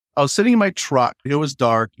I was sitting in my truck. It was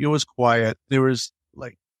dark. It was quiet. There was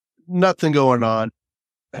like nothing going on.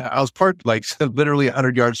 I was parked like literally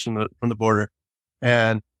 100 yards from the border.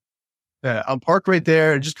 And I'm parked right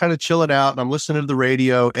there and just kind of chilling out. And I'm listening to the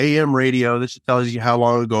radio, AM radio. This tells you how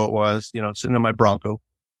long ago it was, sitting in my Bronco.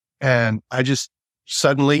 And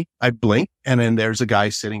suddenly I blink, and then there's a guy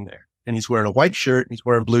sitting there, and he's wearing a white shirt and he's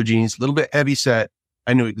wearing blue jeans, a little bit heavy set.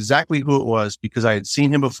 I knew exactly who it was because I had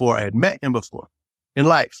seen him before. I had met him before in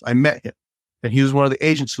life. I met him, and he was one of the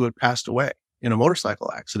agents who had passed away in a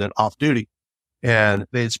motorcycle accident off duty. And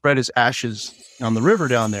they had spread his ashes on the river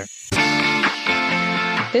down there.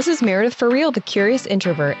 This is Meredith for Real, the Curious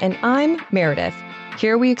Introvert, and I'm Meredith.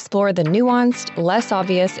 Here we explore the nuanced, less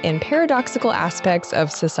obvious, and paradoxical aspects of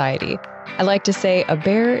society. I like to say a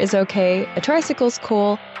bear is okay, a tricycle's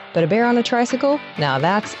cool, but a bear on a tricycle? Now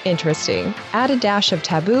that's interesting. Add a dash of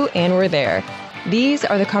taboo and we're there. These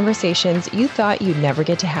are the conversations you thought you'd never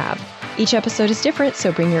get to have. Each episode is different,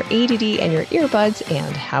 so bring your ADD and your earbuds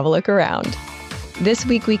and have a look around. This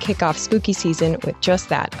week we kick off spooky season with just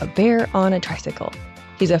that, a bear on a tricycle.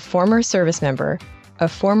 He's a former service member, a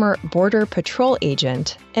former Border Patrol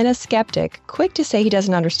agent, and a skeptic, quick to say he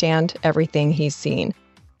doesn't understand everything he's seen.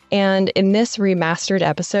 And in this remastered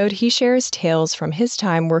episode, he shares tales from his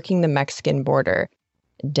time working the Mexican border.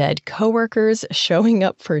 Dead coworkers showing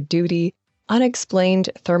up for duty, unexplained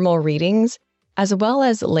thermal readings, as well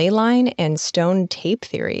as ley line and stone tape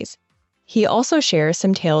theories. He also shares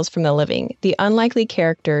some tales from the living, the unlikely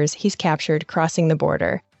characters he's captured crossing the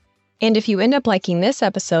border. And if you end up liking this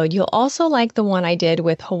episode, you'll also like the one I did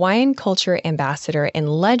with Hawaiian culture ambassador and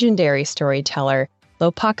legendary storyteller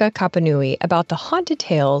Lopaka Kapanui about the haunted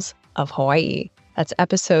tales of Hawaii. That's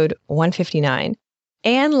episode 159.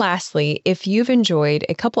 And lastly, if you've enjoyed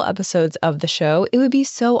a couple episodes of the show, it would be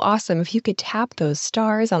so awesome if you could tap those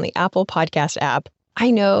stars on the Apple Podcast app. I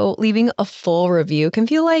know leaving a full review can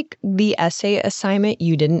feel like the essay assignment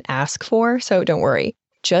you didn't ask for, so don't worry.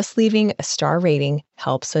 Just leaving a star rating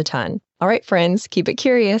helps a ton. All right, friends, keep it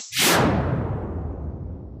curious.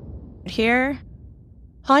 Here,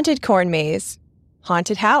 haunted corn maze,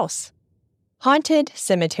 haunted house, haunted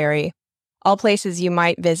cemetery, all places you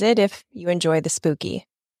might visit if you enjoy the spooky.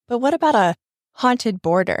 But what about a haunted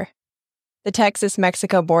border? The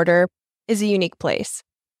Texas-Mexico border is a unique place.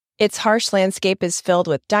 Its harsh landscape is filled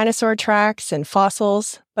with dinosaur tracks and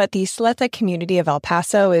fossils, but the Sleta community of El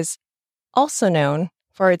Paso is also known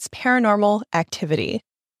for its paranormal activity.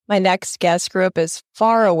 My next guest grew up as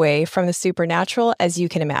far away from the supernatural as you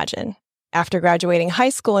can imagine. After graduating high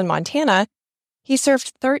school in Montana, he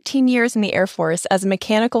served 13 years in the Air Force as a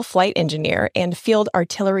mechanical flight engineer and field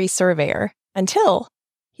artillery surveyor until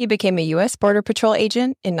he became a U.S. Border Patrol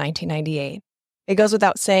agent in 1998. It goes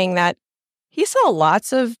without saying that he saw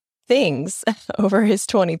lots of things over his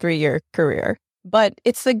 23-year career, but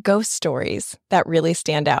it's the ghost stories that really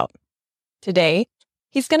stand out. Today,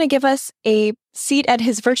 he's going to give us a seat at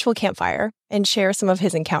his virtual campfire and share some of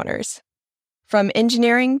his encounters. From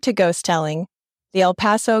engineering to ghost telling, the El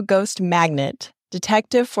Paso ghost magnet,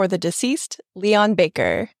 detective for the deceased, Leon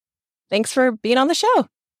Baker. Thanks for being on the show.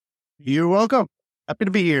 You're welcome. Happy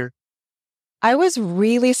to be here. I was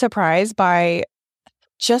really surprised by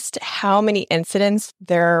just how many incidents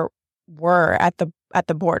there were at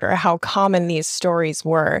the border, how common these stories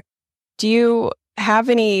were. Do you have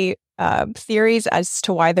any theories as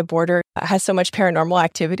to why the border has so much paranormal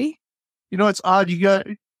activity? It's odd. You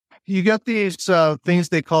got these things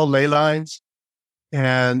they call ley lines,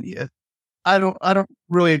 and I don't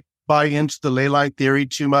really buy into the ley line theory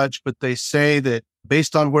too much, but they say that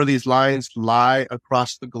based on where these lines lie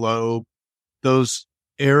across the globe, those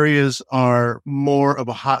areas are more of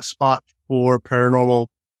a hot spot for paranormal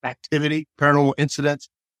activity, paranormal incidents,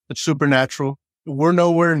 the supernatural. We're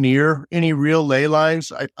nowhere near any real ley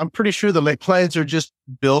lines. I'm pretty sure the ley lines are just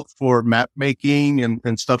built for map making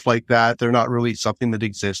and stuff like that. They're not really something that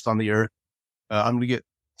exists on the earth. I'm going to get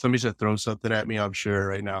somebody's going to throw something at me, I'm sure,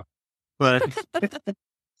 right now. But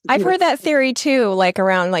I've heard that theory too, like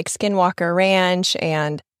around like Skinwalker Ranch,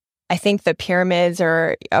 and I think the pyramids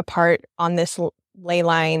are a part on this ley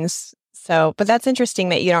lines. So, but that's interesting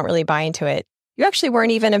that you don't really buy into it. You actually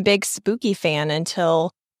weren't even a big spooky fan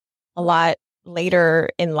until a lot later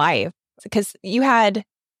in life, because you had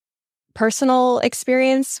personal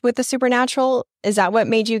experience with the supernatural. Is that what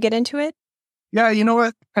made you get into it? Yeah, you know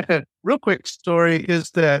what? Real quick story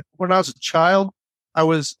is that when I was a child, I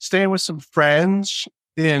was staying with some friends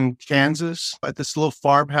in Kansas at this little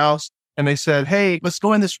farmhouse, and they said, "Hey, let's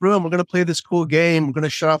go in this room. We're going to play this cool game. We're going to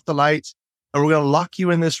shut off the lights, and we're going to lock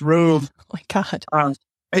you in this room." Oh my God.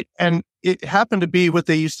 And it happened to be what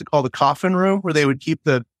they used to call the coffin room, where they would keep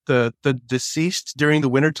the the deceased during the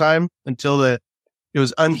wintertime until it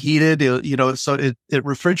was unheated, so it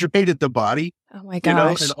refrigerated the body, Oh my and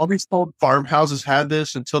gosh. all these old farmhouses had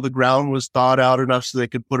this until the ground was thawed out enough so they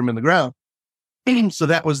could put them in the ground. So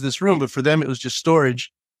that was this room, but for them, it was just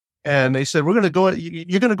storage. And they said, you're going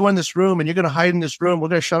to go in this room and you're going to hide in this room. We're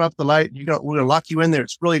going to shut off the light. We're going to lock you in there.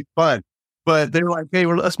 It's really fun. But they were like, hey,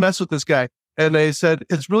 let's mess with this guy. And they said,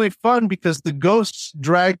 it's really fun because the ghosts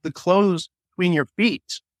drag the clothes between your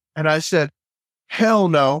feet. And I said, hell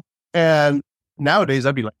no. And nowadays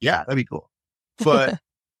I'd be like, yeah, that'd be cool. But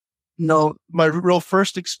no, my real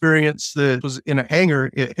first experience that was in a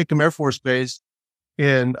hangar at Hickam Air Force Base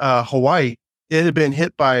in Hawaii. It had been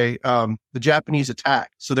hit by the Japanese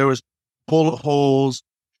attack. So there was bullet holes,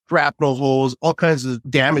 shrapnel holes, all kinds of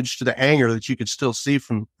damage to the hangar that you could still see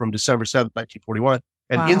from December 7th, 1941.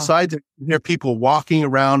 And inside there, you could hear people walking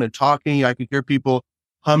around and talking. I could hear people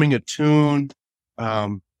humming a tune.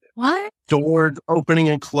 What? Doors opening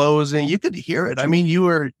and closing. You could hear it. I mean,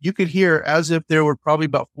 you could hear as if there were probably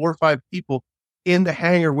about 4 or 5 people in the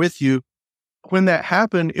hangar with you. When that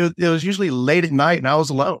happened, it was usually late at night and I was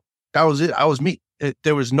alone. That was it. I was me.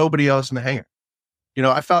 There was nobody else in the hangar.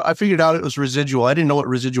 I figured out it was residual. I didn't know what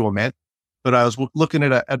residual meant, but I was looking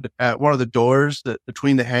at one of the doors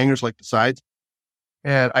between the hangars, like the sides,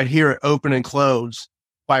 and I'd hear it open and close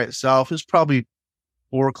by itself. It's probably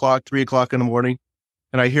 4 o'clock, 3 o'clock in the morning.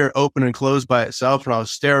 And I hear it open and close by itself. And I was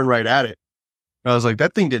staring right at it. And I was like,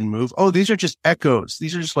 that thing didn't move. Oh, these are just echoes.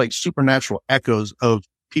 These are just like supernatural echoes of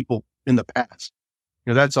people in the past.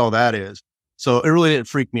 That's all that is. So it really didn't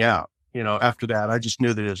freak me out. After that, I just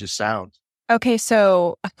knew that it was just sound. Okay,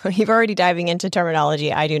 so you've already diving into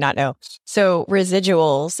terminology I do not know. So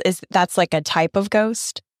residuals, that's like a type of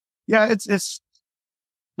ghost? Yeah, it's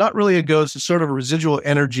not really a ghost. It's sort of a residual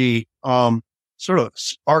energy, sort of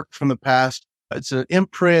spark from the past. It's an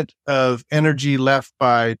imprint of energy left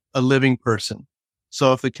by a living person.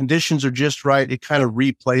 So if the conditions are just right, it kind of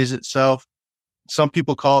replays itself. Some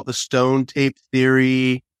people call it the stone tape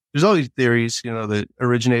theory. There's all these theories, that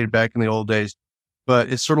originated back in the old days, but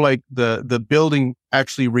it's sort of like the building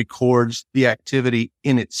actually records the activity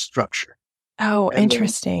in its structure. Oh,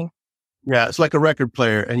 interesting. Yeah, it's like a record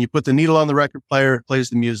player, and you put the needle on the record player, it plays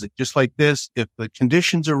the music. Just like this, if the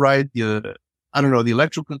conditions are right, the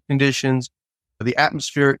electrical conditions, the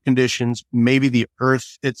atmospheric conditions, maybe the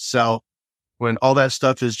earth itself, when all that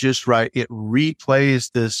stuff is just right, it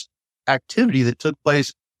replays this activity that took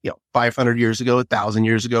place 500 years ago, 1,000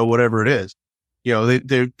 years ago, whatever it is.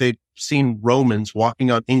 They've seen Romans walking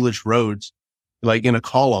on English roads, like in a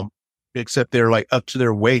column, except they're like up to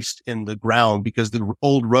their waist in the ground because the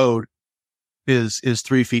old road is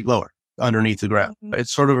 3 feet lower underneath the ground. Mm-hmm.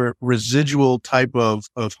 It's sort of a residual type of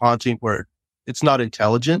haunting where it's not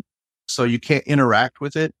intelligent, so you can't interact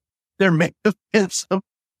with it. There may have been some,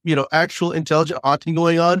 actual intelligent haunting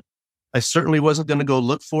going on. I certainly wasn't going to go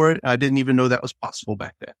look for it. I didn't even know that was possible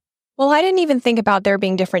back then. Well, I didn't even think about there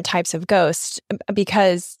being different types of ghosts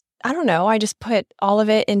because, I don't know, I just put all of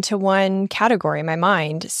it into one category in my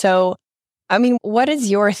mind. So, I mean, what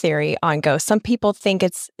is your theory on ghosts? Some people think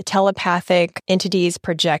it's telepathic entities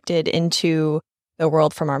projected into the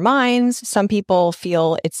world from our minds. Some people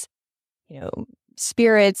feel it's,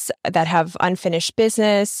 spirits that have unfinished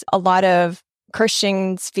business. A lot of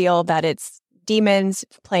Christians feel that it's demons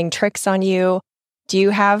playing tricks on you. Do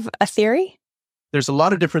you have a theory? There's a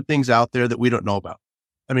lot of different things out there that we don't know about.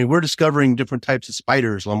 I mean, we're discovering different types of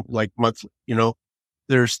spiders like monthly,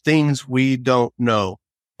 there's things we don't know.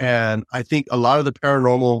 And I think a lot of the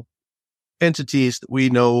paranormal entities that we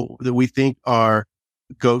know that we think are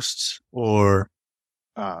ghosts or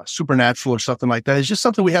supernatural or something like that is just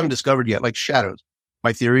something we haven't discovered yet, like shadows.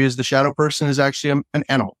 My theory is the shadow person is actually an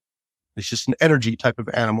animal. It's just an energy type of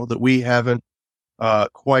animal that we haven't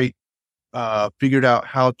quite figured out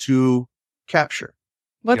how to capture.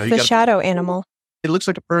 What's the shadow animal? It looks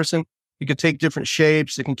like a person. It can take different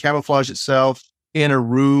shapes. It can camouflage itself in a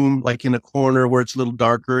room, like in a corner where it's a little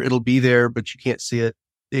darker. It'll be there, but you can't see it.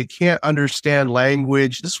 They can't understand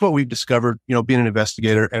language. This is what we've discovered, being an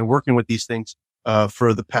investigator and working with these things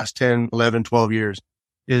for the past 10, 11, 12 years,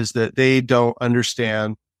 is that they don't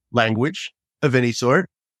understand language of any sort,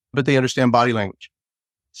 but they understand body language.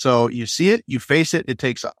 So you see it, you face it, it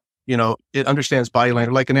takes off. It understands body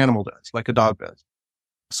language like an animal does, like a dog does.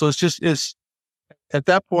 So it's at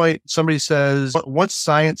that point, somebody says, once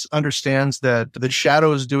science understands that the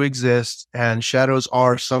shadows do exist and shadows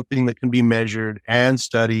are something that can be measured and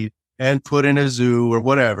studied and put in a zoo or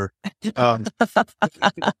whatever.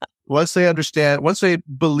 Once they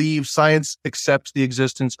believe science accepts the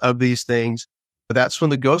existence of these things, that's when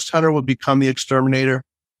the ghost hunter will become the exterminator.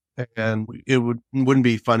 and wouldn't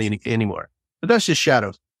be funny anymore. But that's just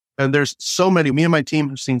shadows. And there's so many, me and my team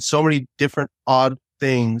have seen so many different odd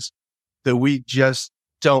things that we just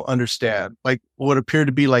don't understand. Like what appeared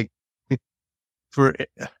to be like, for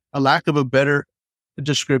a lack of a better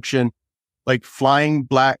description, like flying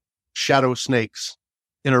black shadow snakes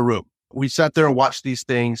in a room. We sat there and watched these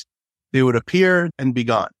things. They would appear and be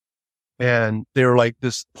gone. And they were like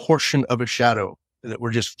this portion of a shadow that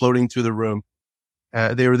were just floating through the room.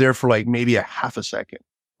 They were there for like maybe a half a second.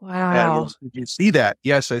 Wow. And did you see that?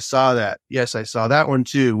 Yes, I saw that. Yes, I saw that one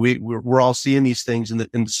too. We're all seeing these things in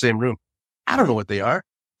the same room. I don't know what they are.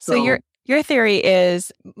 So your theory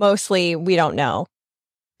is mostly we don't know.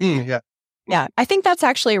 Yeah. Yeah. I think that's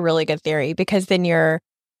actually a really good theory because then you're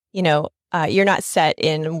not set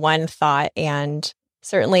in one thought. And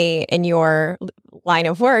certainly in your line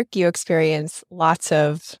of work, you experience lots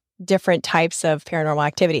of different types of paranormal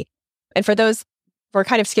activity. And for those, we're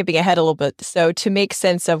kind of skipping ahead a little bit. So to make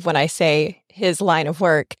sense of when I say his line of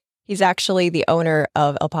work, he's actually the owner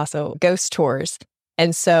of El Paso Ghost Tours.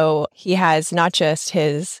 And so he has not just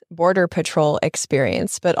his border patrol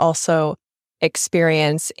experience, but also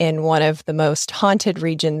experience in one of the most haunted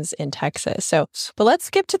regions in Texas. But let's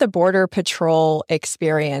skip to the border patrol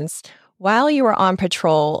experience. While you were on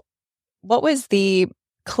patrol, what was the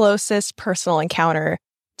closest personal encounter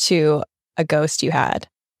to a ghost you had?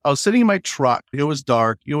 I was sitting in my truck. It was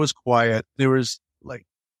dark. It was quiet. There was like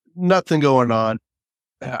nothing going on.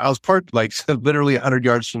 I was parked like literally 100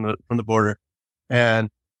 yards from the border. And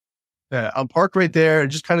I'm parked right there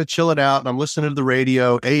and just kind of chilling out. And I'm listening to the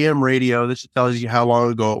radio, AM radio. This tells you how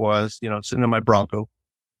long ago it was, sitting in my Bronco.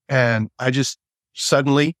 And I just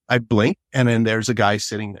suddenly, I blink and then there's a guy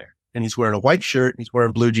sitting there and he's wearing a white shirt and he's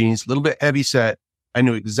wearing blue jeans, a little bit heavy set. I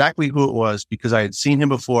knew exactly who it was because I had seen him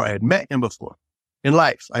before. I had met him before in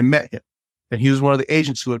life. I met him and he was one of the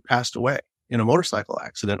agents who had passed away in a motorcycle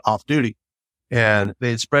accident off duty. And they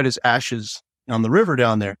had spread his ashes on the river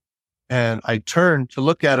down there. And I turned to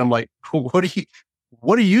look at him like, what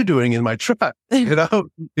are you doing in my truck?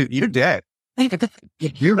 You're dead.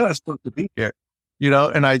 You're not supposed to be here.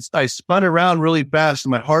 And I spun around really fast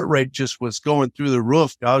and my heart rate just was going through the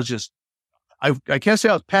roof. I can't say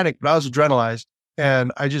I was panicked, but I was adrenalized.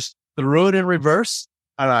 And I just threw it in reverse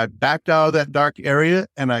and I backed out of that dark area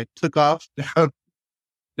and I took off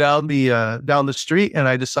down the street. And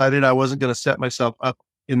I decided I wasn't going to set myself up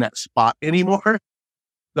in that spot anymore.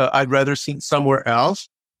 I'd rather see somewhere else.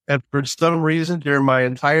 And for some reason, during my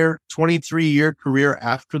entire 23-year career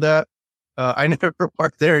after that, I never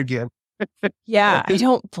parked there again. Yeah, I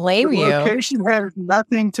don't blame you. The location had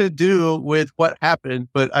nothing to do with what happened,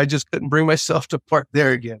 but I just couldn't bring myself to park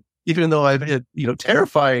there again. Even though I've had,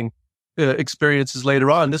 terrifying experiences later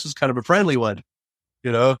on. This was kind of a friendly one,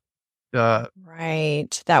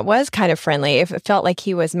 Right. That was kind of friendly. If it felt like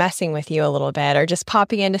he was messing with you a little bit or just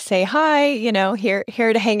popping in to say, hi, here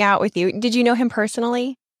to hang out with you. Did you know him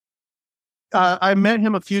personally? I met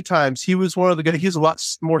him a few times. He was one of the guys. He's a lot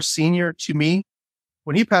more senior to me.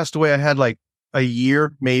 When he passed away, I had like a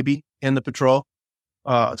year maybe in the patrol.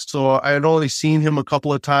 So I had only seen him a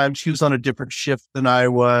couple of times. He was on a different shift than I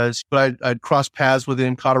was, but I'd crossed paths with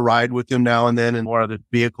him, caught a ride with him now and then in one of the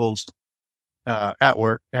vehicles at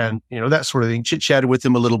work and, that sort of thing. Chit-chatted with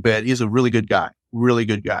him a little bit. He's a really good guy.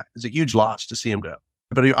 It's a huge loss to see him go.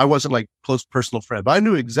 But I wasn't like close personal friend, but I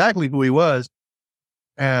knew exactly who he was.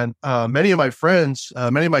 And many of my friends,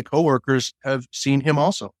 many of my coworkers have seen him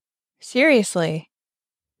also. Seriously?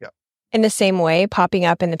 Yeah. In the same way, popping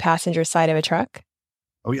up in the passenger side of a truck?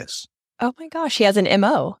 Oh, yes. Oh my gosh, he has an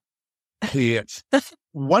MO. Yes.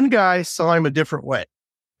 One guy saw him a different way.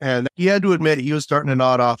 And he had to admit he was starting to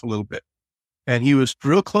nod off a little bit. And he was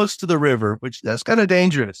real close to the river, which that's kind of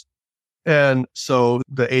dangerous. And so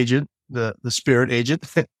the agent, the spirit agent,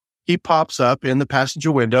 he pops up in the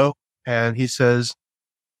passenger window and he says,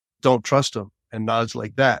 don't trust him, and nods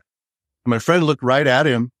like that. And my friend looked right at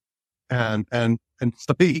him and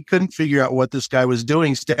so he couldn't figure out what this guy was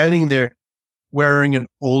doing, standing there wearing an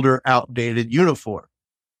older, outdated uniform.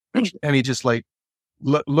 And he just like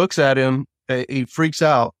looks at him. He freaks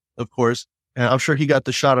out, of course. And I'm sure he got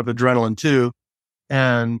the shot of adrenaline too.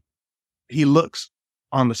 And he looks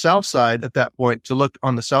on the south side at that point to look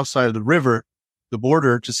on the south side of the river, the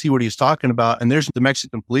border, to see what he's talking about. And there's the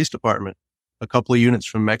Mexican police department, a couple of units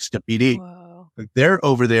from Mexican PD. Whoa. Like they're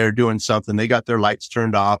over there doing something. They got their lights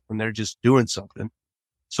turned off and they're just doing something.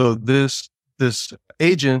 So this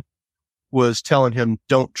agent was telling him,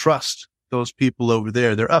 don't trust those people over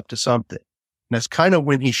there. They're up to something. And that's kind of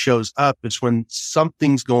when he shows up. It's when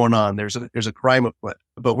something's going on. There's a crime afoot.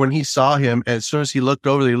 But when he saw him, as soon as he looked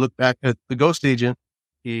over, he looked back at the ghost agent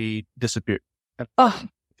he disappeared. Oh,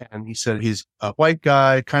 And he said he's a white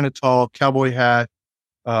guy, kind of tall, cowboy hat,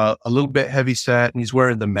 a little bit heavy set, and he's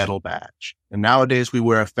wearing the metal badge. And nowadays we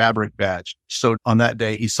wear a fabric badge. So on that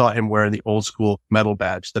day, he saw him wearing the old school metal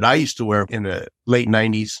badge that I used to wear in the late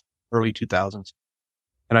 90s, early 2000s.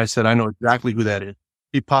 And I said, I know exactly who that is.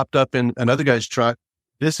 He popped up in another guy's truck.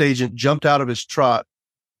 This agent jumped out of his truck,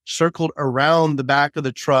 circled around the back of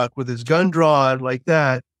the truck with his gun drawn like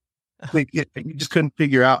that. You just couldn't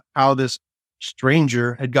figure out how this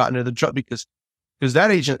stranger had gotten into the truck because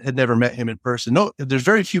that agent had never met him in person. No, there's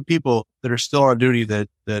very few people that are still on duty that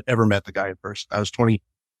ever met the guy in person. I was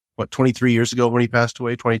 23 years ago when he passed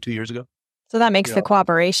away, 22 years ago. so that makes the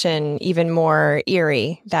cooperation even more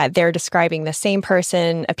eerie, that they're describing the same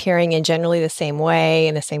person appearing in generally the same way,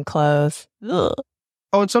 in the same clothes. Ugh.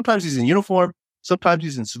 Oh, and sometimes he's in uniform. Sometimes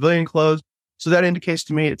he's in civilian clothes. So that indicates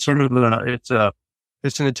to me it's sort of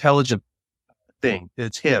it's an intelligent thing.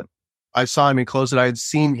 It's him. I saw him in clothes that I had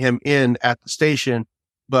seen him in at the station,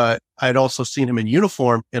 but I had also seen him in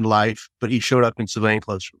uniform in life, but he showed up in civilian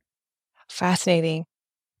clothes. Fascinating.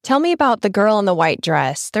 Tell me about the girl in the white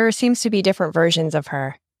dress. There seems to be different versions of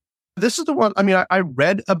her. This is the one, I mean, I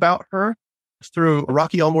read about her through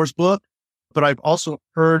Rocky Elmore's book, but I've also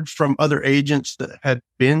heard from other agents that had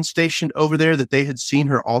been stationed over there that they had seen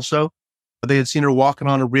her also. They had seen her walking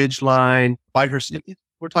on a ridge line by herself.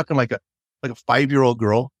 We're talking like a 5-year-old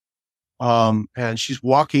girl. And she's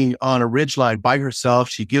walking on a ridge line by herself.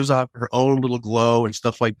 She gives off her own little glow and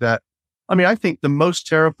stuff like that. I mean, I think the most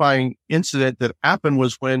terrifying incident that happened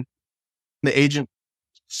was when the agent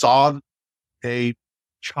saw a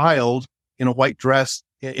child in a white dress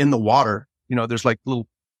in the water. You know, there's like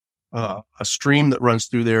a stream that runs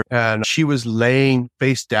through there, and she was laying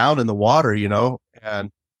face down in the water, you know, and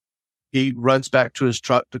he runs back to his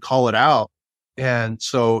truck to call it out. And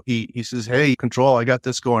so he says, "Hey, control, I got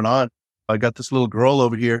this going on. I got this little girl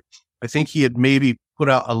over here." I think he had maybe put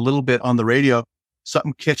out a little bit on the radio.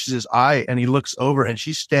 Something catches his eye and he looks over and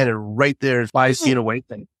she's standing right there, 5 feet away.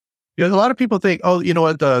 Thing. You know, a lot of people think, oh, you know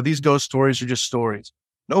what? These ghost stories are just stories.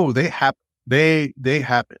 No, they happen. They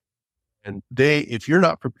happen. And if you're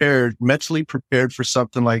not prepared, mentally prepared for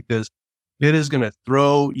something like this, it is going to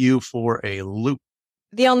throw you for a loop.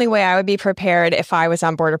 The only way I would be prepared if I was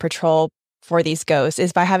on Border Patrol for these ghosts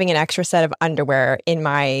is by having an extra set of underwear in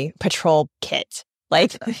my patrol kit.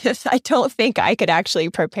 Like, I don't think I could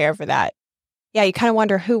actually prepare for that. Yeah, you kind of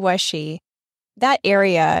wonder, who was she? That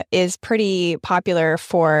area is pretty popular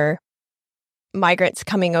for migrants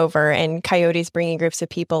coming over and coyotes bringing groups of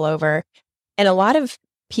people over. And a lot of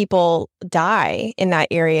people die in that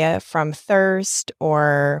area from thirst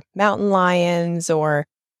or mountain lions or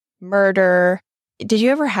murder. Did you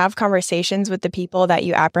ever have conversations with the people that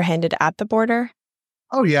you apprehended at the border?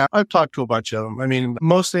 Oh, yeah. I've talked to a bunch of them. I mean,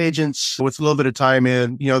 most agents with a little bit of time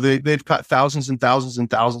in, you know, they've caught thousands and thousands and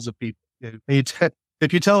thousands of people.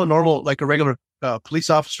 If you tell a normal, like a regular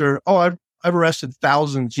police officer, oh, I've arrested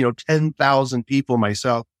thousands, 10,000 people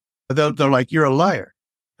myself, they're like, you're a liar.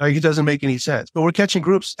 Like, it doesn't make any sense. But we're catching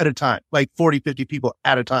groups at a time, like 40, 50 people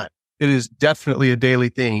at a time. It is definitely a daily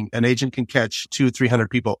thing. An agent can catch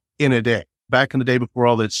 200-300 people in a day. Back in the day before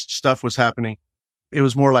all this stuff was happening, it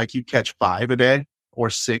was more like you catch 5 a day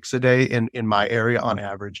or 6 a day in my area on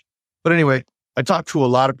average. But anyway, I talked to a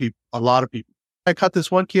lot of people. I caught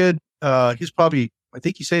this one kid. He's probably, I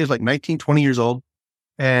think he said he's like 19, 20 years old,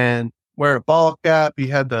 and wear a ball cap. He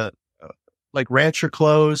had the like rancher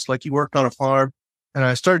clothes, like he worked on a farm. And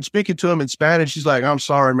I started speaking to him in Spanish. He's like, "I'm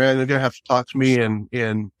sorry, man. You're going to have to talk to me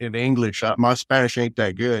in English. My Spanish ain't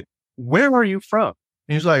that good. Where are you from?"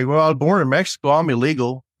 And he's like, "Well, I was born in Mexico. I'm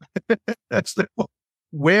illegal."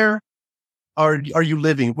 Where are you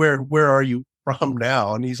living? Where are you from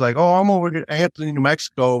now? And he's like, "Oh, I'm over in Anthony, New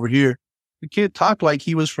Mexico over here." The kid talked like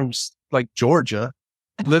he was from like Georgia,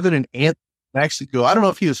 living in Anthony, Mexico. I don't know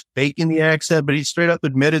if he was faking the accent, but he straight up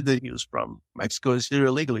admitted that he was from Mexico. He's here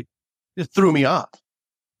illegally. It threw me off.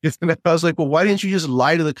 I was like, well, why didn't you just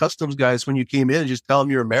lie to the customs guys when you came in and just tell them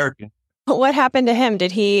you're American? What happened to him?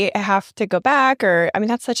 Did he have to go back? Or, I mean,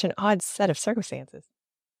 that's such an odd set of circumstances.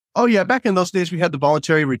 Oh, yeah. Back in those days, we had the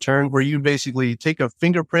voluntary return where you basically take a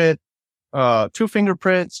fingerprint, 2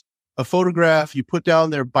 fingerprints, a photograph, you put down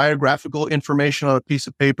their biographical information on a piece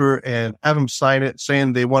of paper and have them sign it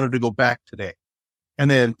saying they wanted to go back today. And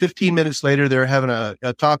then 15 minutes later, they're having a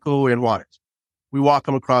taco in Juarez. We walk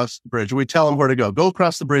them across the bridge. We tell them where to go. Go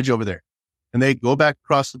across the bridge over there. And they go back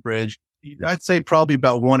across the bridge. I'd say probably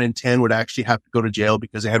about 1 in 10 would actually have to go to jail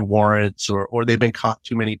because they had warrants or they've been caught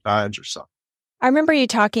too many times or something. I remember you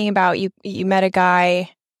talking about you met a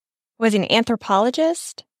guy, was he an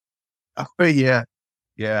anthropologist? Oh, yeah.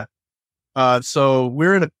 Yeah. So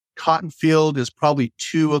we're in a cotton field. It's probably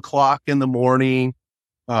 2:00 in the morning.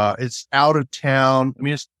 It's out of town. I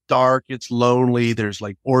mean, it's dark. It's lonely. There's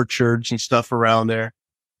like orchards and stuff around there.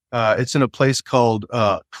 It's in a place called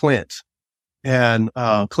Clint,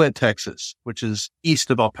 Texas, which is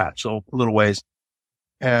east of El Paso, a little ways.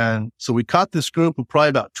 And so we caught this group of probably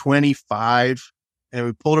about 25, and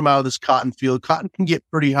we pulled them out of this cotton field. Cotton can get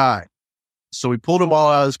pretty high. So we pulled them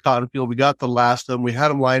all out of this cotton field. We got the last of them. We had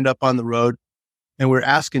them lined up on the road, and we're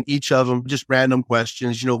asking each of them just random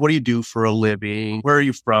questions. What do you do for a living? Where are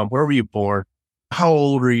you from? Where were you born? How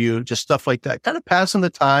old are you? Just stuff like that. Kind of passing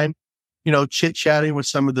the time, chit chatting with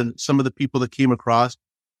some of the people that came across.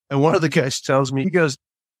 And one of the guys tells me, he goes,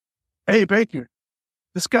 "Hey, Baker,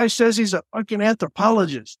 this guy says he's a fucking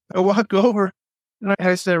anthropologist." I walk over and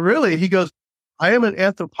I said, "Really?" He goes, "I am an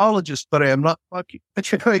anthropologist, but I am not fucking."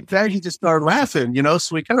 Like that, he just started laughing,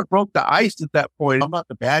 So we kind of broke the ice at that point. I'm not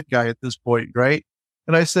the bad guy at this point, right?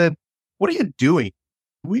 And I said, "What are you doing?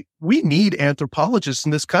 We need anthropologists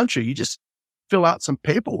in this country. You just fill out some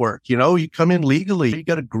paperwork, you come in legally, you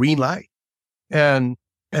got a green light." And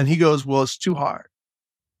he goes, "Well, it's too hard."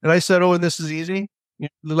 And I said, "Oh, and this is easy? You're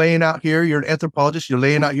laying out here, you're an anthropologist, you're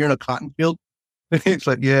laying out here in a cotton field?" And he's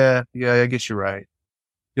like, yeah, I guess you're right.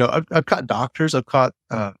 I've caught doctors. I've caught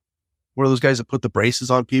one of those guys that put the braces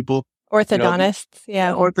on people. Orthodontists,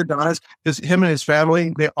 yeah. Orthodontists. Him and his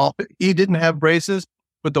family, he didn't have braces,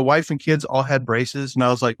 but the wife and kids all had braces. And I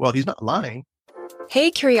was like, well, he's not lying. Hey,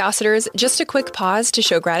 Curiositors, just a quick pause to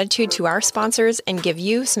show gratitude to our sponsors and give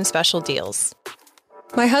you some special deals.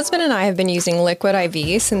 My husband and I have been using Liquid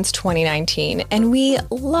IV since 2019, and we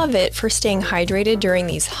love it for staying hydrated during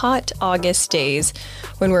these hot August days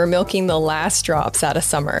when we're milking the last drops out of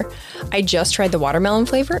summer. I just tried the watermelon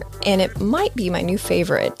flavor, and it might be my new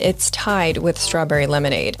favorite. It's tied with strawberry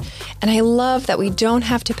lemonade. And I love that we don't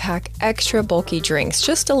have to pack extra bulky drinks,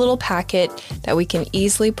 just a little packet that we can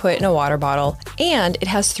easily put in a water bottle, and it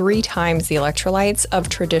has 3 times the electrolytes of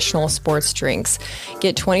traditional sports drinks.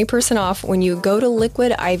 Get 20% off when you go to liquidiv.com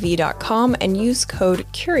and use code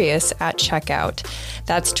CURIOUS at checkout.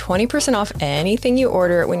 That's 20% off anything you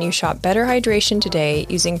order when you shop Better Hydration today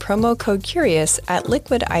using promo code CURIOUS at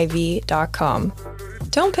liquidiv.com.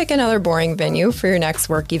 Don't pick another boring venue for your next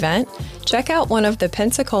work event. Check out one of the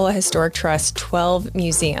Pensacola Historic Trust's 12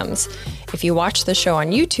 museums. If you watch the show on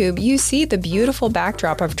YouTube, you see the beautiful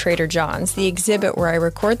backdrop of Trader John's, the exhibit where I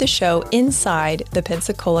record the show inside the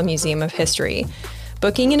Pensacola Museum of History.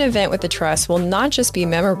 Booking an event with the Trust will not just be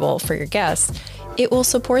memorable for your guests, it will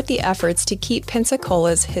support the efforts to keep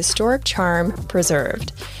Pensacola's historic charm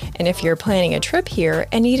preserved. And if you're planning a trip here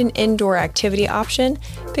and need an indoor activity option,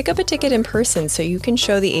 pick up a ticket in person so you can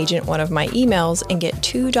show the agent one of my emails and get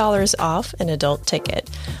 $2 off an adult ticket.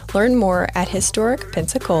 Learn more at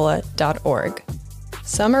historicpensacola.org.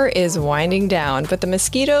 Summer is winding down, but the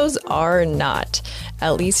mosquitoes are not,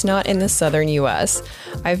 at least not in the southern U.S.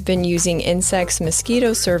 I've been using Insect's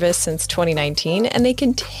mosquito service since 2019, and they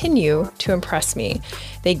continue to impress me.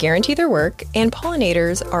 They guarantee their work, and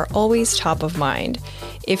pollinators are always top of mind.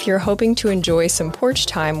 If you're hoping to enjoy some porch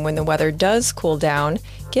time when the weather does cool down,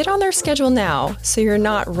 get on their schedule now so you're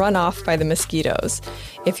not run off by the mosquitoes.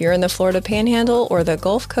 If you're in the Florida Panhandle or the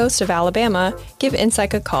Gulf Coast of Alabama, give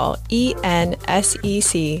Insect a call, ensec.net.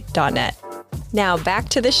 Now back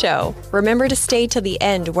to the show. Remember to stay till the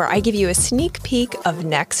end where I give you a sneak peek of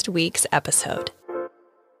next week's episode.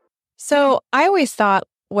 So I always thought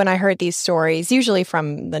when I heard these stories, usually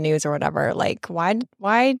from the news or whatever, like,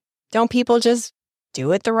 why don't people just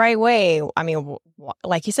do it the right way? I mean,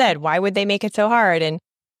 like you said, why would they make it so hard? And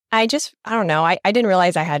I don't know. I didn't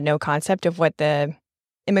realize I had no concept of what the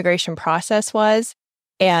immigration process was.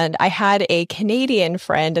 And I had a Canadian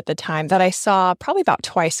friend at the time that I saw probably about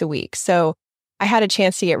twice a week. So I had a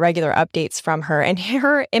chance to get regular updates from her. And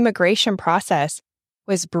her immigration process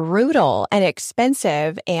was brutal and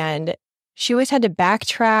expensive. And she always had to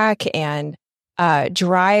backtrack and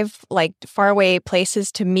drive like faraway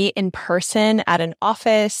places to meet in person at an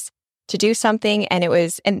office to do something. And it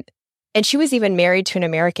was, and she was even married to an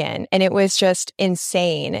American, and it was just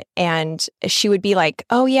insane. And she would be like,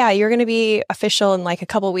 "Oh yeah, you're going to be official in like a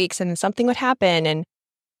couple weeks," and then something would happen. And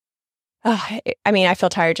I mean, I feel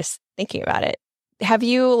tired just thinking about it. Have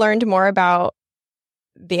you learned more about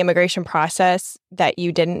the immigration process that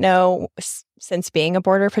you didn't know since being a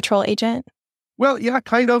Border Patrol agent? Well, yeah,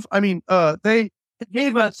 kind of. I mean, they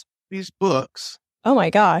gave us these books. Oh my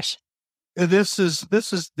gosh. This is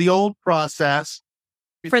the old process.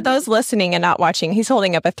 For those listening and not watching, he's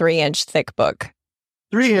holding up a 3-inch thick book.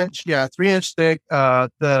 3-inch thick.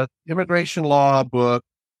 The immigration law book.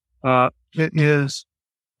 It is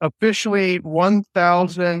officially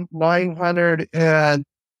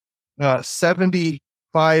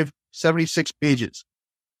 1,976 pages.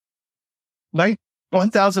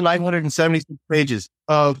 1,976 pages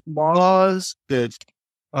of laws that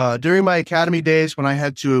during my academy days when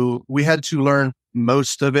we had to learn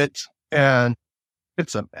most of it, and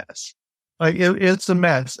it's a mess. It's a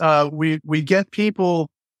mess. We get people,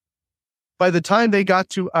 by the time they got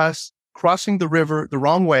to us crossing the river the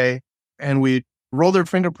wrong way, and we roll their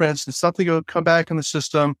fingerprints and something would come back in the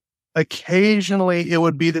system. Occasionally it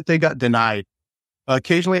would be that they got denied.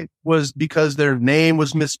 Occasionally it was because their name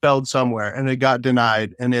was misspelled somewhere and it got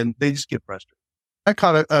denied, and then they just get frustrated. I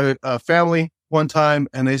caught a family one time,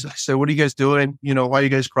 and they said, "What are you guys doing? Why are you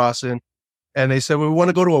guys crossing?" And they said, "We want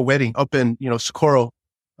to go to a wedding up in, Socorro,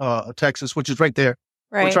 Texas, which is right there.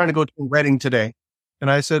 Right. We're trying to go to a wedding today."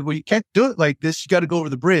 And I said, "Well, you can't do it like this. You got to go over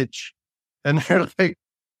the bridge." And they're like,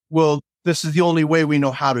 "Well, this is the only way we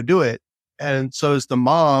know how to do it." And so it's the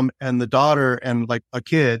mom and the daughter and like a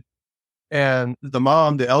kid. And the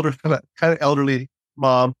mom, the elder, kind of elderly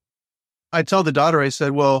mom, I tell the daughter, I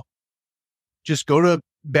said, "Well, just go to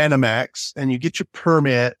Banamax and you get your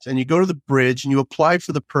permit and you go to the bridge and you apply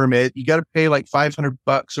for the permit. You got to pay like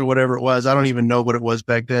 $500 or whatever it was. I don't even know what it was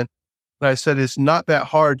back then." And I said, "It's not that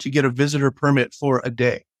hard to get a visitor permit for a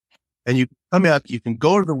day. And you come up, you can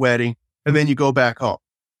go to the wedding, and then you go back home."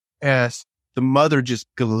 And the mother just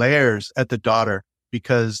glares at the daughter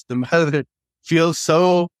because the mother feels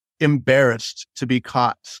so embarrassed to be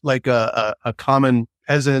caught like a common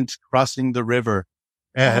peasant crossing the river.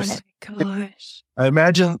 And oh my gosh. I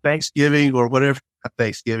imagine Thanksgiving or whatever, not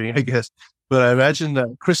Thanksgiving, I guess, but I imagine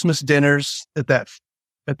the Christmas dinners at that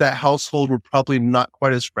household were probably not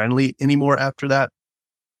quite as friendly anymore after that.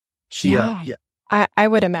 Yeah. I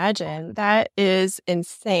would imagine. That is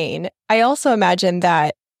insane. I also imagine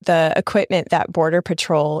that the equipment that Border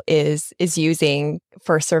Patrol is using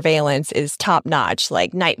for surveillance is top notch,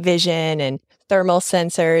 like night vision and thermal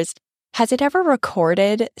sensors. Has it ever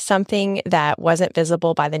recorded something that wasn't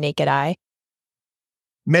visible by the naked eye?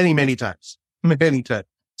 Many, many times. Many times.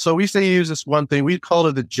 So we used to use this one thing. We called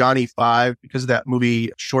it the Johnny 5 because of that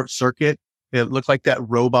movie Short Circuit. It looked like that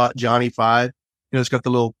robot Johnny 5. It's got the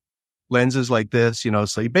little lenses like this,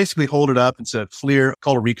 so you basically hold it up and it's a FLIR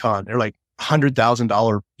called a recon. They're like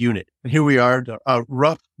 $100,000 unit. And here we are,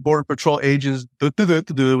 rough Border Patrol agents with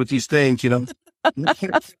these things, Always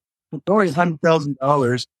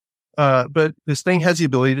 $100,000. But this thing has the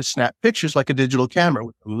ability to snap pictures like a digital camera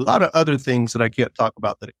with a lot of other things that I can't talk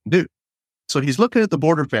about that it can do. So he's looking at the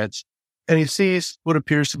border fence and he sees what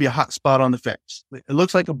appears to be a hot spot on the fence. It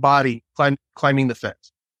looks like a body climbing the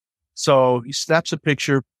fence. So he snaps a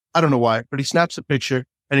picture. I don't know why, but he snaps a picture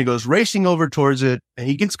and he goes racing over towards it. And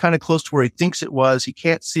he gets kind of close to where he thinks it was. He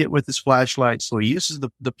can't see it with his flashlight. So he uses the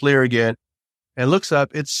FLIR again and looks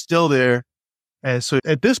up. It's still there. And so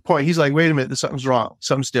at this point, he's like, "Wait a minute, something's wrong.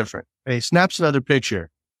 Something's different." And he snaps another picture.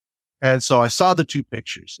 And so I saw the two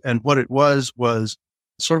pictures. And what it was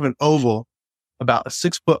sort of an oval, about a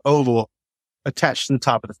 6-foot oval attached to the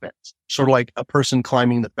top of the fence, sort of like a person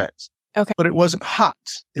climbing the fence. Okay. But it wasn't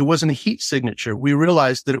hot. It wasn't a heat signature. We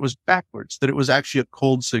realized that it was backwards, that it was actually a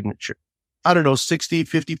cold signature. I don't know, 60,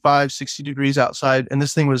 55, 60 degrees outside. And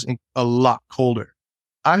this thing was a lot colder.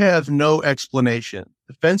 I have no explanation.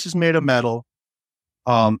 The fence is made of metal.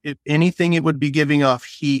 If anything, it would be giving off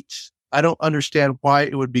heat. I don't understand why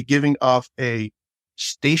it would be giving off a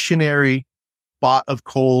stationary spot of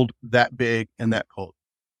cold that big and that cold.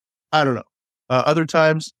 I don't know. Other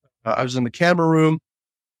times, I was in the camera room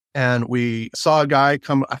and we saw a guy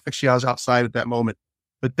come. Actually, I was outside at that moment,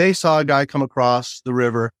 but they saw a guy come across the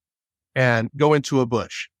river and go into a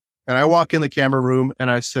bush. And I walk in the camera room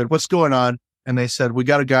and I said, "What's going on?" And they said, "We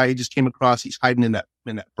got a guy. He just came across. He's hiding in that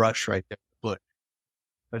brush right there."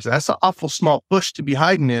 I said, "That's an awful small bush to be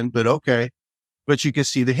hiding in, but okay." But you can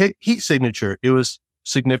see the heat signature. It was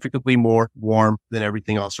significantly more warm than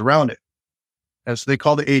everything else around it. And so they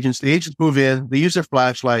call the agents. The agents move in, they use their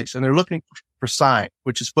flashlights, and they're looking for sign,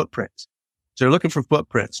 which is footprints. So they're looking for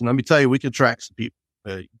footprints. And let me tell you, we can track some people.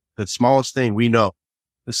 The smallest thing we know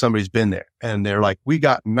that somebody's been there. And they're like, "We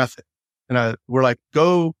got nothing." And we're like,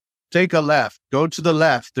 "Go take a left. Go to the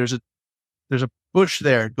left. There's a bush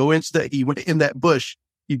there. Go into he went in that bush.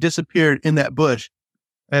 He disappeared in that bush."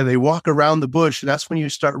 And they walk around the bush. And that's when you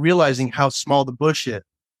start realizing how small the bush is.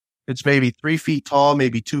 It's maybe 3 feet tall,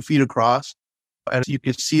 maybe 2 feet across. And you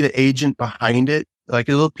can see the agent behind it, like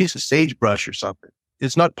a little piece of sagebrush or something.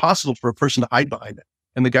 It's not possible for a person to hide behind it.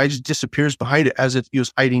 And the guy just disappears behind it as if he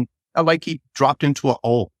was hiding, like he dropped into a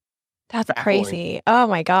hole. That's crazy. Oh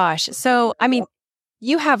my gosh. So, I mean,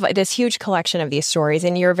 You have this huge collection of these stories,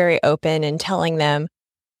 and you're very open in telling them.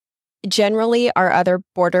 Generally, are other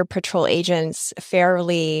Border Patrol agents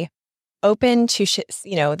fairly open to,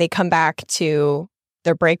 they come back to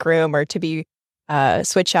their break room or to be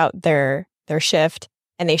switch out their shift,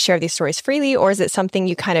 and they share these stories freely, or is it something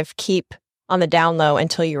you kind of keep on the down low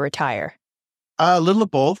until you retire? A little of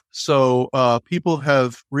both. So people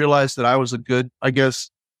have realized that I was a good, I guess,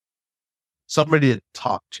 somebody to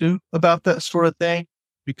talk to about that sort of thing,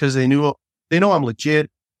 because they know I'm legit.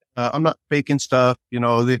 I'm not faking stuff. They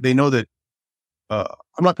know that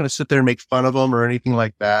I'm not going to sit there and make fun of them or anything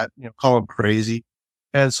like that, call them crazy.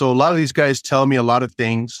 And so a lot of these guys tell me a lot of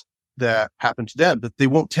things that happen to them that they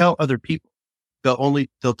won't tell other people.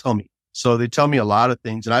 They'll tell me. So they tell me a lot of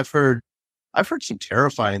things. And I've heard some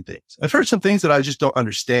terrifying things. I've heard some things that I just don't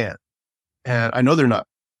understand. And I know they're not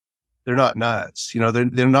nuts.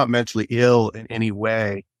 They're not mentally ill in any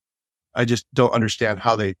way. I just don't understand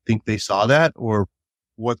how they think they saw that or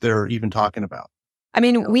what they're even talking about. I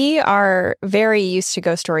mean, we are very used to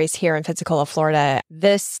ghost stories here in Pensacola, Florida.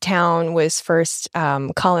 This town was first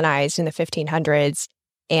colonized in the 1500s,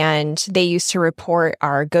 and they used to report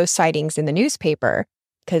our ghost sightings in the newspaper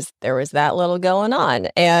because there was that little going on.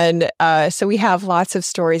 And so we have lots of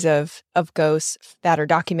stories of ghosts that are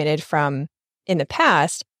documented from in the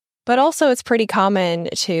past, but also it's pretty common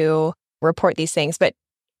to report these things. But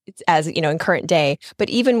it's as, in current day. But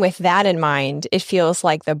even with that in mind, it feels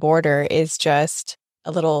like the border is just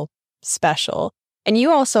a little special. And you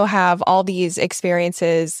also have all these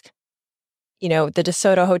experiences, the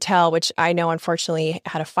DeSoto Hotel, which I know unfortunately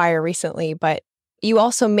had a fire recently, but you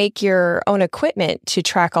also make your own equipment to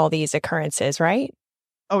track all these occurrences, right?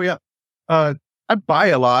 Oh, yeah. I buy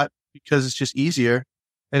a lot because it's just easier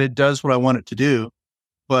and it does what I want it to do.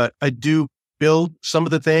 But I do build some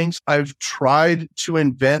of the things. I've tried to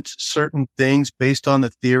invent certain things based on the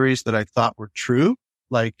theories that I thought were true,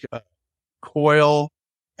 like a coil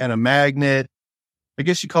and a magnet. I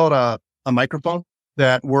guess you call it a microphone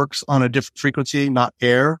that works on a different frequency, not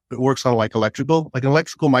air, but works on like an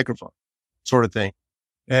electrical microphone sort of thing.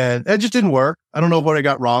 And it just didn't work. I don't know what I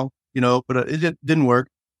got wrong, but it didn't work.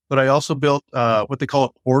 But I also built what they call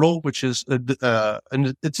a portal, which is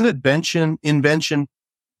it's an invention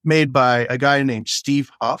made by a guy named Steve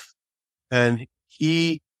Huff. And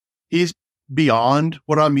he's beyond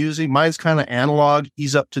what I'm using. Mine's kind of analog.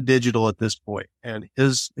 He's up to digital at this point. And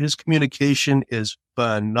his communication is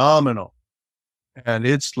phenomenal. And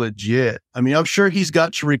it's legit. I mean, I'm sure he's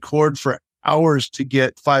got to record for hours to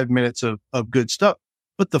get 5 minutes of good stuff.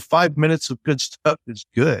 But the 5 minutes of good stuff is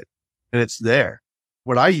good. And it's there.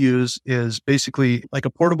 What I use is basically like a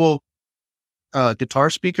portable guitar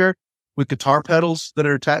speaker with guitar pedals that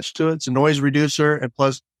are attached to it. It's a noise reducer and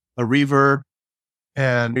plus a reverb.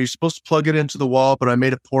 And you're supposed to plug it into the wall, but I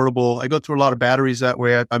made it portable. I go through a lot of batteries that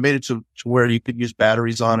way. I made it to where you could use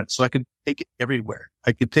batteries on it. So I could take it everywhere.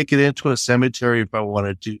 I could take it into a cemetery if I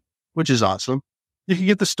wanted to, which is awesome. You can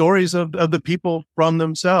get the stories of the people from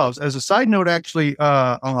themselves. As a side note, actually,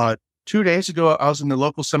 2 days ago, I was in the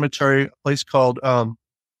local cemetery, a place called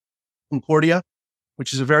Concordia,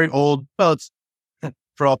 which is a very old, it's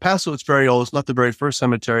for El Paso, it's very old. It's not the very first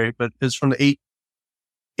cemetery, but it's from the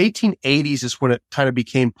 1880s is when it kind of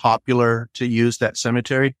became popular to use that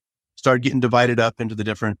cemetery. Started getting divided up into the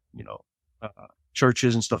different,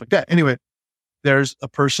 churches and stuff like that. Anyway, there's a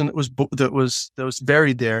person that was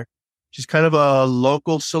buried there. She's kind of a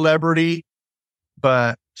local celebrity,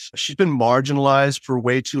 but she's been marginalized for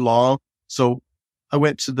way too long. So I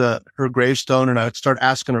went to her gravestone and I started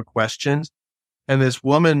asking her questions. And this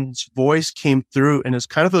woman's voice came through, and it's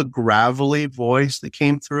kind of a gravelly voice that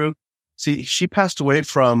came through. See, she passed away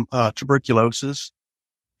from tuberculosis.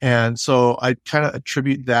 And so I kind of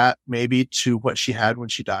attribute that maybe to what she had when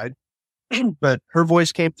she died. But her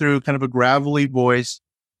voice came through, kind of a gravelly voice,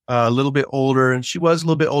 a little bit older. And she was a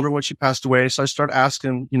little bit older when she passed away. So I started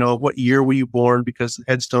asking, what year were you born? Because the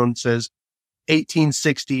headstone says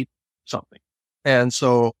 1860 something. And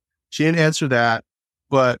so she didn't answer that.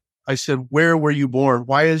 But I said, where were you born?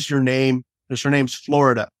 Why is your name, because her name's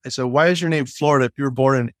Florida. I said, why is your name Florida if you were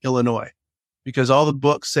born in Illinois? Because all the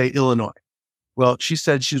books say Illinois. Well, she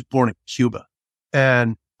said she was born in Cuba.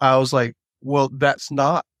 And I was like, well, that's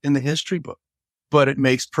not in the history book, but it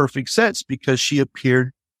makes perfect sense because she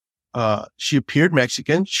appeared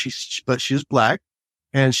Mexican, but she was Black,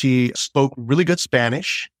 and she spoke really good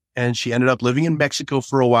Spanish, and she ended up living in Mexico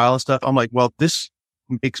for a while and stuff. I'm like, well, this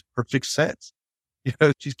makes perfect sense.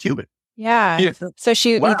 She's Cuban. Yeah. So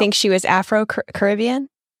you think she was Afro-Caribbean?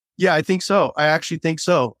 Yeah, I think so. I actually think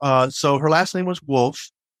so. So her last name was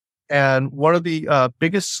Wolf, and one of the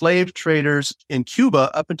biggest slave traders in Cuba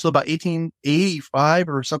up until about 1885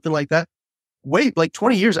 or something like that. Like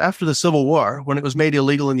 20 years after the Civil War, when it was made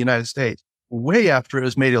illegal in the United States, way after it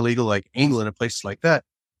was made illegal, like England and places like that,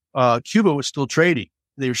 Cuba was still trading.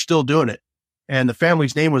 They were still doing it. And the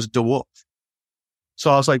family's name was De Wolf.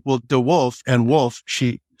 So I was like, well, De Wolf and Wolf,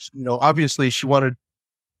 she, obviously she wanted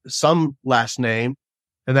some last name.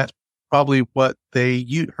 And that's probably what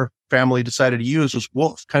her family decided to use was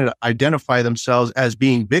Wolf, kind of identify themselves as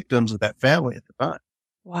being victims of that family at the time.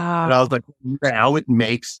 Wow. And I was like, now it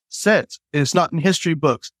makes sense. It's not in history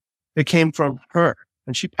books. It came from her.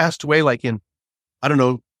 And she passed away like in, I don't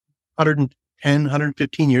know, 110,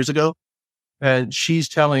 115 years ago. And she's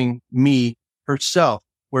telling me herself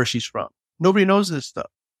where she's from. Nobody knows this stuff.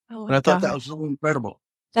 Oh, and I thought that was really incredible.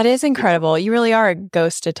 That is incredible. You really are a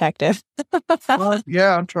ghost detective. Well,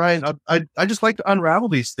 yeah, I'm trying. I just like to unravel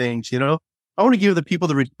these things, I want to give the people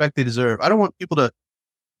the respect they deserve. I don't want people to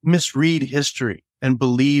misread history and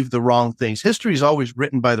believe the wrong things. History is always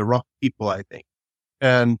written by the wrong people, I think.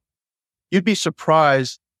 And you'd be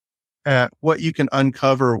surprised at what you can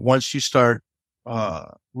uncover once you start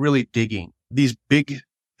really digging. These big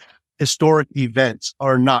historic events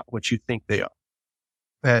are not what you think they are.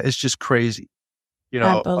 It's just crazy.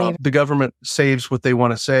 The government saves what they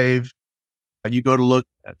want to save. You go to look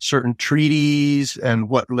at certain treaties and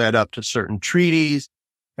what led up to certain treaties,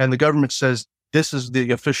 and the government says, this is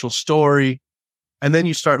the official story. And then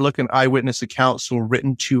you start looking at eyewitness accounts that were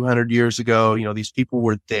written 200 years ago. These people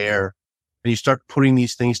were there, and you start putting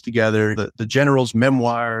these things together, the general's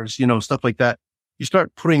memoirs, stuff like that. You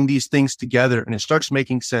start putting these things together and it starts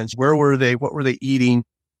making sense. Where were they? What were they eating?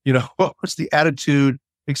 What was the attitude,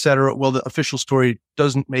 et cetera? Well, the official story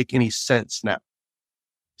doesn't make any sense now.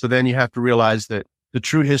 So then you have to realize that the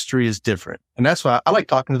true history is different. And that's why I like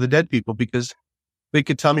talking to the dead people, because they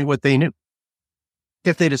could tell me what they knew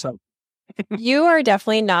if they decide. You are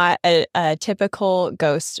definitely not a typical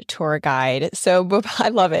ghost tour guide. So I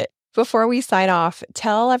love it. Before we sign off,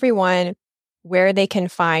 tell everyone where they can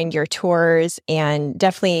find your tours, and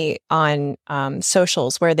definitely on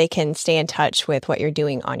socials where they can stay in touch with what you're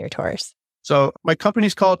doing on your tours. So my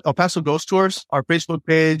company's called El Paso Ghost Tours. Our Facebook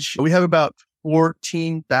page, we have about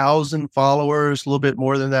 14,000 followers, a little bit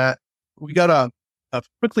more than that. We got a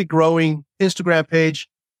quickly growing Instagram page.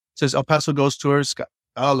 It says El Paso Ghost Tours, got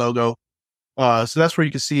a logo. So that's where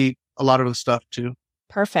you can see a lot of the stuff too.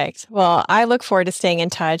 Perfect. Well, I look forward to staying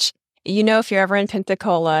in touch. If you're ever in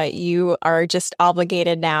Pensacola, you are just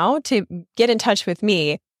obligated now to get in touch with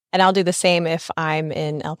me, and I'll do the same if I'm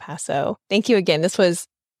in El Paso. Thank you again. This was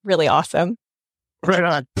really awesome. Right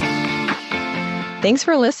on. Thanks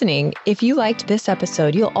for listening. If you liked this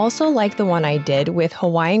episode, you'll also like the one I did with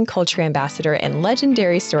Hawaiian culture ambassador and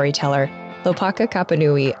legendary storyteller Lopaka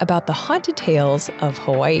Kapanui about the haunted tales of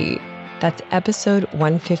Hawaii. That's episode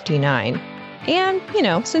 159. And,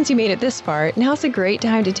 since you made it this far, now's a great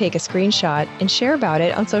time to take a screenshot and share about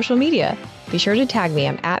it on social media. Be sure to tag me.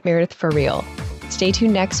 I'm at Meredith For Real. Stay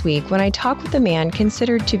tuned next week when I talk with a man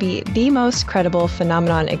considered to be the most credible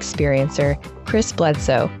phenomenon experiencer, Chris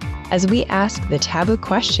Bledsoe, as we ask the taboo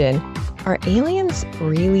question, are aliens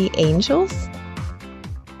really angels?